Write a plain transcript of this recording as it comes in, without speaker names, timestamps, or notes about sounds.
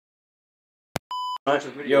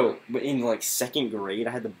Yo, but in like second grade,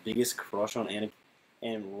 I had the biggest crush on Anna,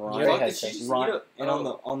 and on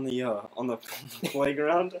the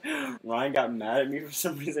playground, Ryan got mad at me for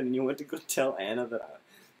some reason, and he went to go tell Anna that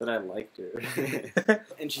I liked her,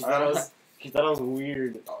 and she thought I was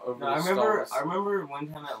weird. No, I remember one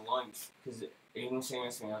time at lunch because Aiden was saying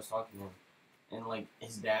this to me. I was talking to him, and like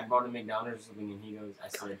his dad brought a McDonald's or something, and he goes, "I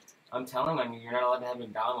said, I'm telling on you, you're not allowed to have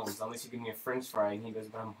McDonald's unless you give me a French fry." And he goes,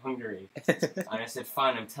 "But I'm hungry." And I said,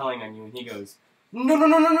 "Fine, I'm telling on you." And he goes,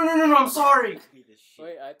 "No, I'm sorry."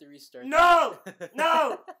 Wait, I have to restart. No!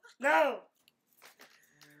 No! No!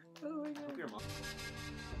 Oh my God.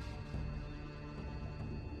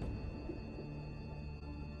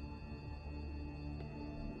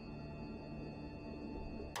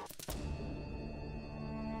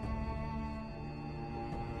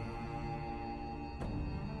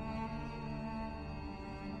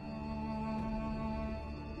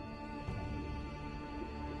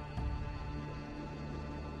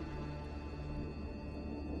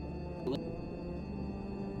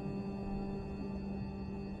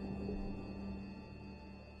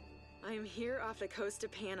 I am here off the coast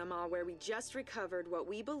of Panama, where we just recovered what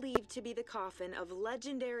we believe to be the coffin of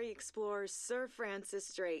legendary explorer Sir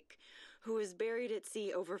Francis Drake, who was buried at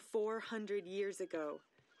sea over 400 years ago.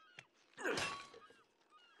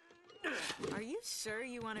 Are you sure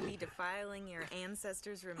you want to be defiling your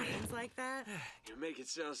ancestors' remains like that? You make it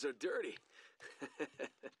sound so dirty.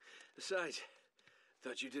 Besides,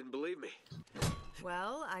 thought you didn't believe me.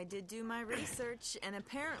 Well, I did do my research, and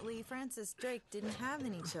apparently Francis Drake didn't have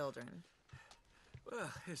any children.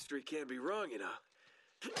 Well, history can't be wrong, you know.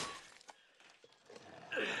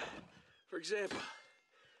 For example,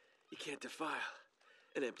 you can't defile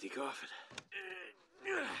an empty coffin.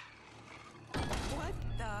 What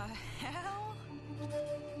the hell?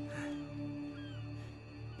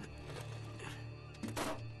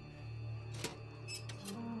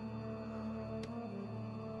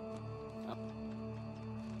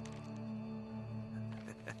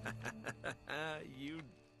 You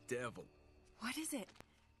devil. What is it?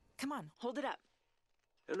 Come on, hold it up.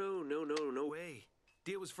 No way.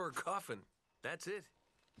 Deal was for a coffin. That's it.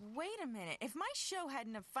 Wait a minute. If my show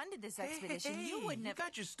hadn't have funded this expedition, you wouldn't have... You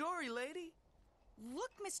got your story, lady.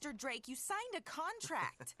 Look, Mr. Drake, you signed a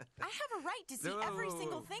contract. I have a right to see every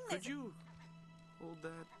single thing that... Could you hold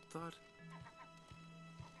that thought?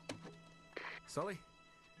 Sully,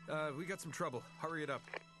 we got some trouble. Hurry it up.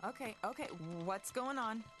 Okay. What's going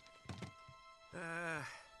on?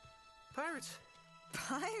 Pirates.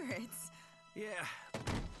 Pirates? Yeah,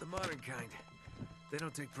 the modern kind. They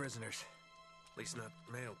don't take prisoners. At least not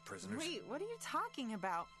male prisoners. Wait, what are you talking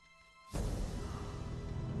about?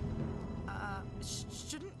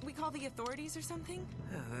 Shouldn't we call the authorities or something?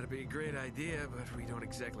 Yeah, that'd be a great idea, but we don't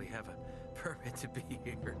exactly have a permit to be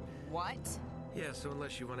here. What? Yeah, so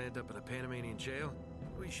unless you want to end up in a Panamanian jail,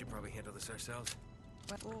 we should probably handle this ourselves.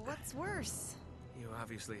 What's worse? You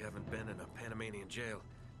obviously haven't been in a Panamanian jail.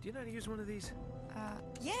 Do you know how to use one of these?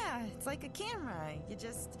 Yeah, it's like a camera. You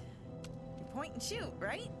point and shoot,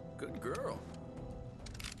 right? Good girl.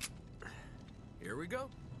 Here we go.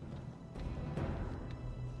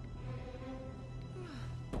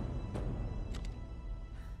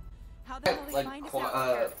 How the hell did they find us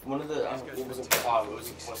out? One of the it was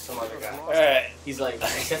some other guy. He's like,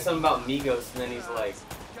 he said something about Migos, and then he's like,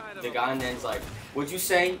 the guy, and then he's like, "What'd you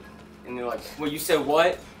say?" And they're like, "Well, you said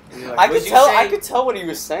what?" And like, I could tell what he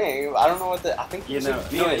was saying. I don't know what I think it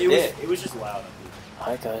was just loud.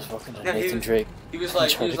 Hi guys, welcome to Nathan Drake. He was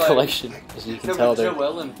like, Uncharted collection. As you can tell,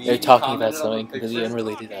 they're talking about something completely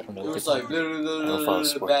unrelated. I don't know what they're talking about. I don't follow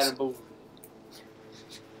sports.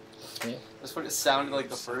 Yeah. That's what it sounded like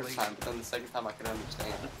the first time, but then the second time I could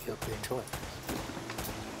understand. I feel good, enjoy.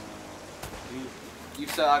 You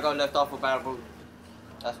said I got left off with Battle.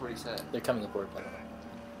 That's what he said. They're coming aboard, by the way.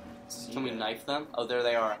 Can we knife them? Oh, there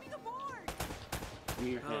they are. Oh, no,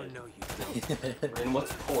 you don't. And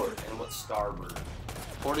what's port and what's starboard?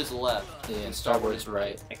 Port is left. Yeah, and starboard is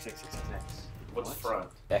right. X. What's front?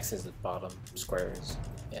 X is the bottom, square is,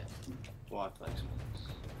 yeah. What?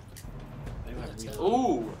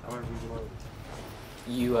 Ooh! I want to reload.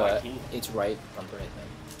 You, it's right bumper, I think.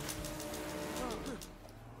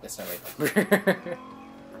 That's not right bumper.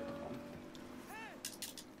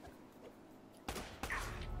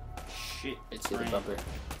 Shit. It's the other bumper.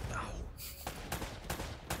 Oh,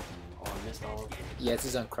 I missed all of it. Yeah, this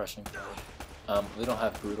is on crushing. We don't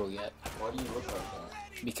have brutal yet. Why do you look like that?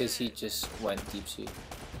 Because he just went deep sea.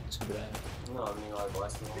 Scuba diving. No, I mean like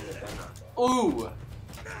last one with them. Ooh!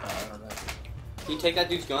 I don't know. Can you take that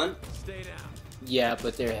dude's gun? Stay down. Yeah,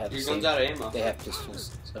 but they have Your gun's out of ammo. They have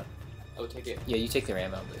pistols, so. Oh, take it. Yeah, you take their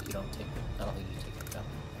ammo, but you don't take. I don't think you take it down.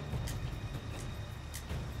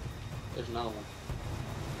 There's another one.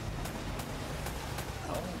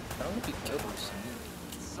 I don't know if you killed them.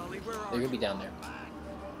 They're gonna be down there.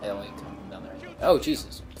 I don't think come down there. Oh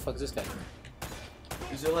Jesus! What the fuck is this guy doing?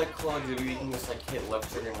 Is it like Call of Duty? You can just like hit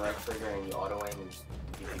left trigger and right trigger and you auto aim and just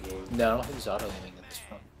beat the game. No, I don't think he's auto aiming at this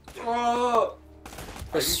point. Oh!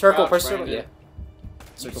 Press circle, press circle. Yeah.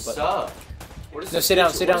 Circle button. Suck. What is no, sit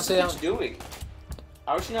down, sit down, sit down. What is she doing?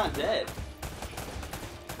 How is she not dead?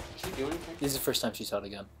 Is she doing anything? This is the first time she saw the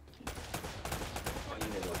gun.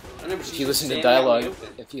 If you listen to dialogue,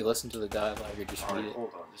 if you listen to the dialogue, or just read it.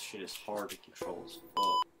 Hold on, this shit is hard to control as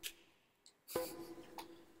fuck.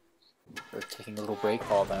 We're taking a little break,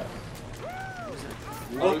 all that.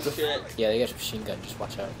 Oh shit. Yeah, they got a machine gun, just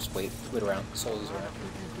watch out, just wait around, Sully's around.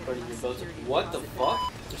 What the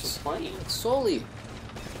fuck? There's a plane. It's Sully!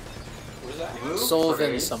 What is that?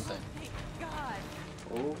 Sullivan something.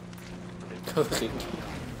 Oh.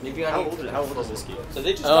 Maybe how old is this game? So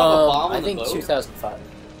they just drop a bomb on I think the boat? 2005.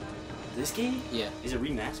 This game? Yeah. Is it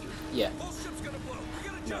remastered? Yeah.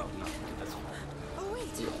 No, that's fine. Oh wait.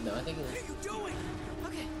 Yeah, no, I think it is. What are you doing?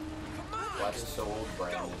 Okay. Why is it so old,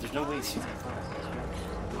 Brandon? There's no way it's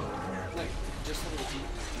 2005. Like, just like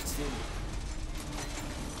it's in.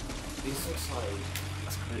 This looks like.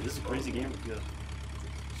 That's crazy. This is a crazy game. Yeah.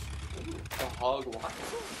 The hog walk.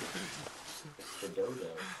 It's the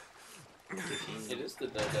dodo. It is the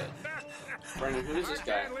dodo. Brandon, who is this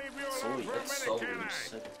guy? Sully. That's Sully.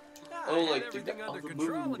 Oh, like the movie we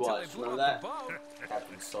watched. Remember that?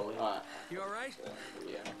 Captain Sully. You alright?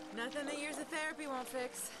 Yeah. Nothing that years of therapy won't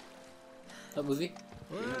fix. That movie?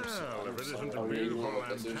 Well, if it isn't a Oh, yeah, you beautiful want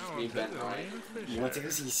to and go see talented Ben, right? You want to go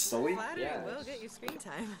see Sully? Flattery Yes. will get you screen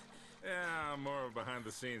time. Yeah, I'm more of a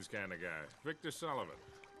behind-the-scenes kind of guy. Victor Sullivan.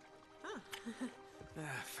 Huh.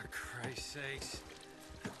 For Christ's sakes.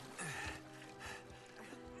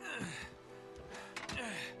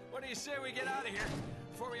 What do you say we get out of here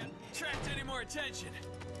before we attract any more attention?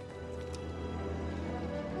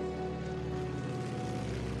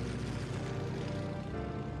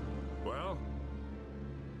 Well?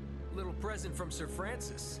 Little present from Sir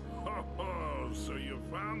Francis. Oh, so you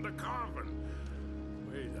found the coffin.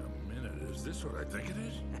 Wait a minute, is this what I think it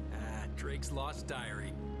is? Drake's lost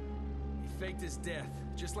diary. He faked his death,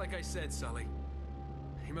 just like I said, Sully.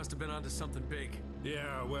 He must have been onto something big.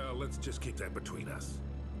 Yeah, well, let's just keep that between us.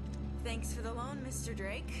 Thanks for the loan, Mr.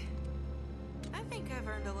 Drake. I think I've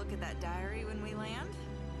earned a look at that diary when we land.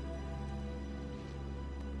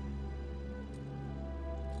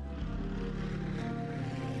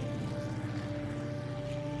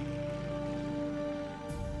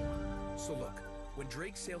 So look, when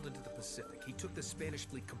Drake sailed into the Pacific, he took the Spanish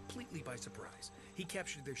fleet completely by surprise. He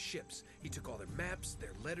captured their ships, he took all their maps,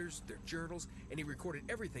 their letters, their journals, and he recorded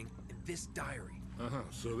everything in this diary.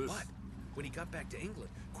 So this... But when he got back to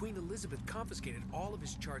England, Queen Elizabeth confiscated all of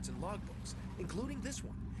his charts and logbooks, including this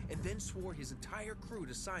one, and then swore his entire crew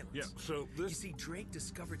to silence. Yeah, so this... You see, Drake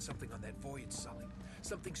discovered something on that voyage, Sully.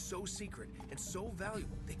 Something so secret and so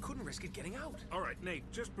valuable, they couldn't risk it getting out. All right, Nate,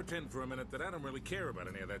 just pretend for a minute that I don't really care about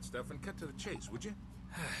any of that stuff and cut to the chase, would you?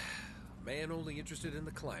 Man only interested in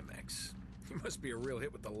the climax. He must be a real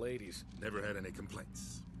hit with the ladies. Never had any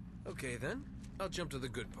complaints. Okay, then. I'll jump to the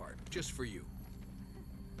good part, just for you.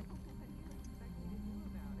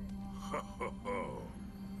 Ho, ho, ho.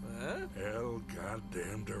 Huh? El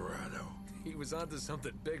goddamn Dorado. He was onto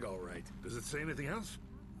something big, all right. Does it say anything else?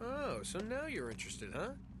 Oh, so now you're interested, huh?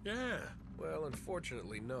 Yeah. Well,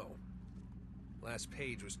 unfortunately, no. Last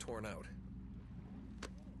page was torn out.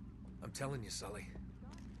 I'm telling you, Sully.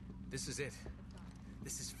 This is it.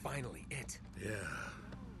 This is finally it. Yeah.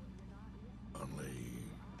 Only...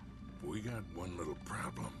 we got one little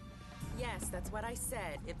problem. Yes, that's what I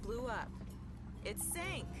said. It blew up. It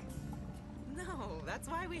sank. No, that's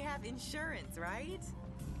why we have insurance, right?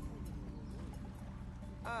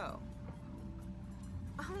 Oh.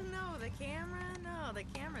 Oh no, the camera? No, the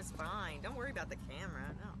camera's fine. Don't worry about the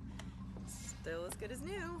camera, no. Still as good as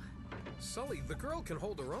new. Sully, the girl can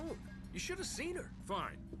hold her own. You should have seen her.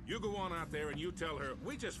 Fine. You go on out there and you tell her,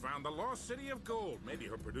 we just found the lost city of gold. Maybe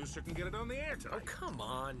her producer can get it on the air tonight. Oh, come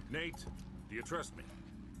on. Nate, do you trust me?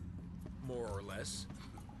 More or less.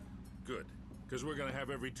 Good. Because we're going to have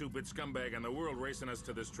every two-bit scumbag in the world racing us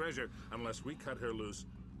to this treasure unless we cut her loose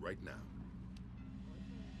right now.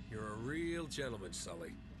 You're a real gentleman,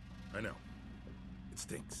 Sully. I know. It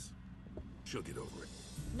stinks. She'll get over it.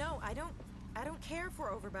 No, I don't care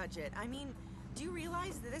for over budget. I mean, do you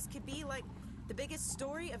realize that this could be like the biggest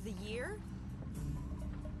story of the year?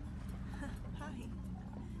 Hi.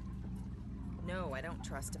 know I don't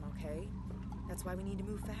trust him, okay? That's why we need to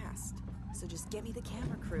move fast. So just get me the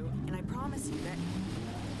camera crew, and I promise you that...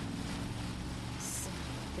 Son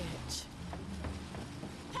of a bitch.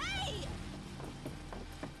 Hey!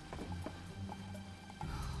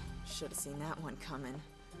 Should have seen that one coming.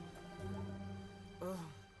 Ugh.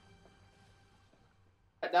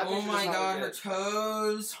 Oh my god, her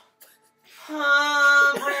toes.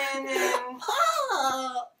 Brandon.